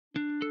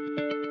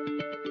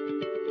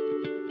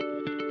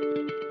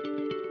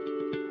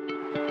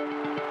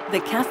The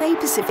Cathay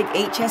Pacific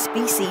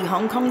HSBC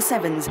Hong Kong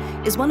Sevens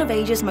is one of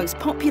Asia's most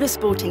popular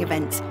sporting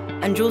events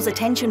and draws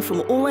attention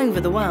from all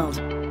over the world.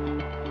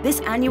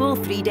 This annual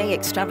 3-day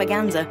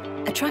extravaganza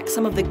attracts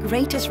some of the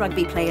greatest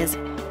rugby players,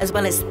 as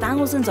well as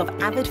thousands of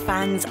avid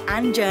fans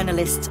and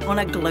journalists on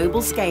a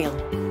global scale.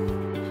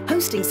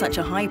 Hosting such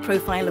a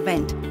high-profile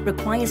event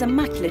requires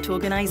immaculate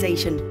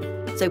organisation,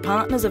 so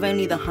partners of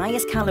only the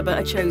highest calibre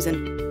are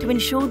chosen to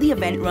ensure the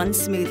event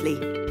runs smoothly.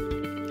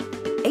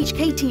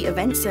 HKT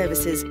Event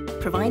Services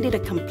provided a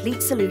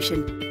complete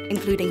solution,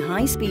 including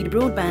high-speed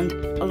broadband,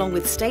 along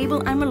with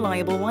stable and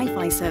reliable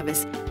Wi-Fi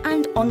service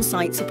and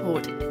on-site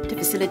support to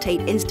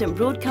facilitate instant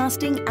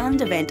broadcasting and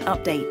event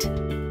update.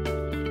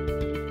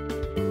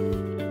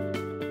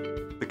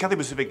 The Cathay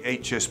Pacific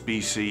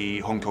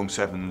HSBC Hong Kong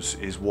Sevens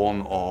is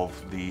one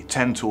of the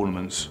 10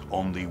 tournaments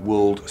on the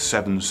World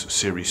Sevens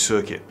Series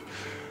circuit.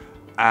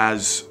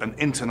 As an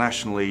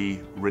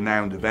internationally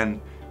renowned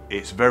event,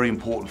 it's very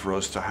important for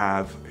us to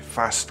have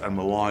fast and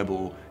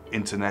reliable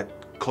internet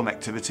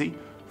connectivity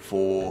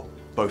for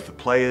both the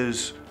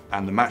players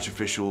and the match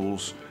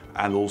officials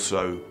and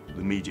also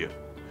the media.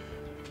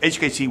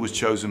 HKT was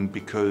chosen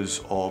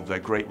because of their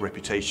great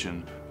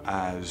reputation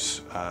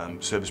as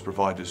service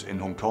providers in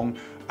Hong Kong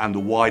and the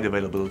wide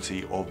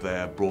availability of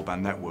their broadband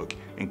network,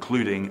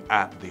 including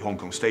at the Hong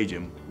Kong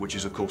Stadium, which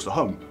is of course the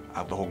home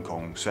of the Hong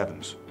Kong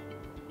Sevens.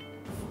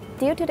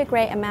 Due to the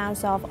great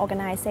amounts of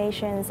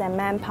organizations and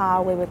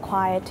manpower we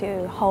require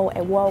to hold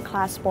a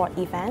world-class sport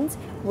event,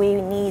 we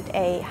need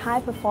a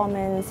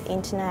high-performance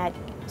internet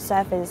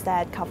service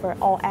that covers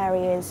all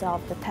areas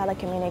of the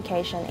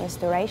telecommunication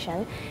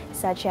installation,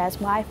 such as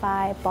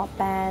Wi-Fi,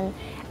 broadband,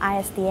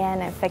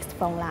 ISDN, and fixed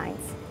phone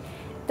lines.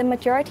 The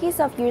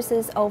majorities of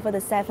users over the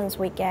Sevens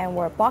weekend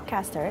were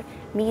broadcasters,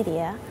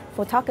 media,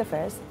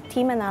 photographers,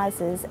 team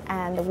analysis,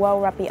 and the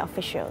World Rugby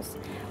officials.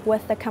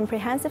 With the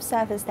comprehensive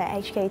service that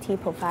HKT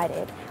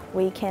provided,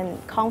 we can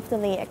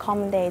confidently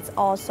accommodate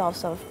all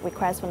sorts of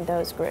requests from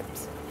those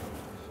groups.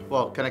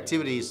 Well,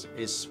 connectivity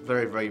is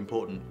very, very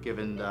important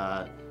given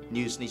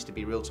news needs to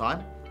be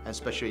real-time, and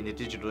especially in the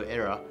digital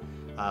era,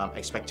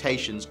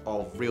 expectations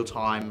of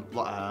real-time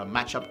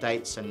match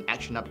updates and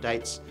action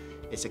updates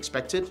is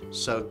expected,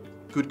 so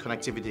good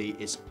connectivity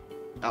is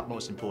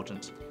utmost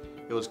important.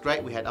 It was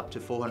great, we had up to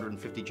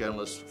 450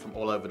 journalists from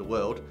all over the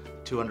world,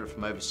 200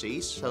 from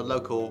overseas, so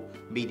local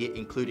media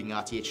including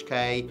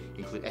RTHK,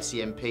 include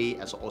SEMP,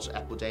 as also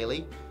Apple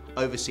Daily.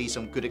 Overseas,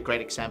 some great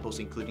examples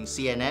including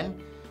CNN,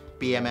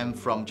 BMM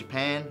from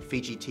Japan,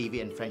 Fiji TV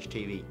and French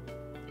TV.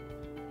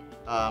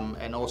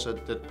 And also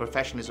the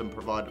professionalism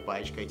provided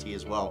by HKT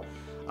as well.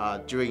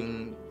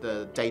 During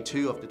the day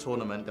 2 of the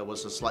tournament, there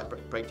was a slight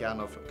breakdown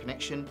of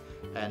connection,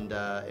 and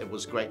it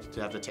was great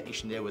to have the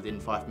technician there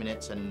within 5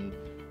 minutes and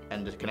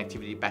the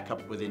connectivity back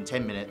up within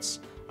 10 minutes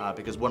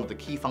because one of the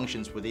key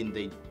functions within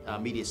the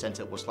media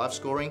center was live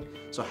scoring,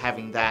 so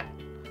having that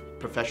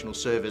professional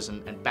service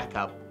and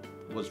backup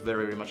was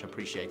very, very much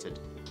appreciated.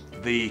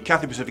 The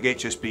Cathay Pacific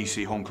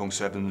HSBC Hong Kong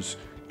Sevens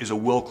is a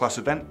world-class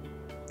event.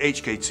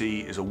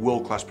 HKT is a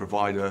world-class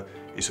provider,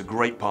 it's a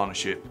great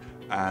partnership,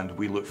 and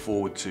we look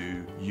forward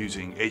to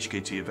using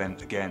HKT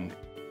event again.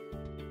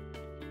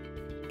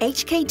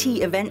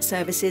 HKT Event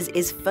Services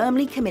is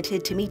firmly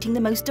committed to meeting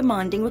the most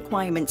demanding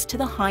requirements to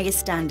the highest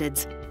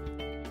standards.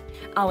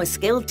 Our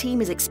skilled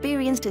team is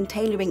experienced in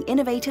tailoring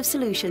innovative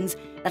solutions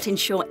that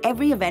ensure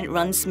every event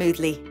runs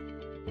smoothly.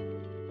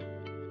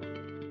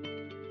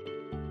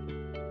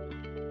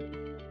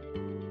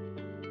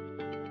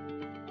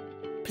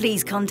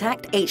 Please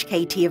contact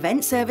HKT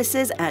Event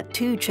Services at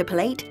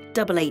 2888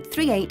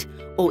 8838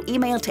 or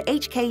email to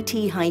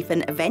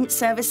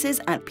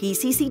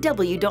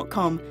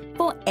hkt-eventservices@pccw.com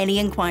for any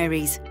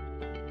inquiries.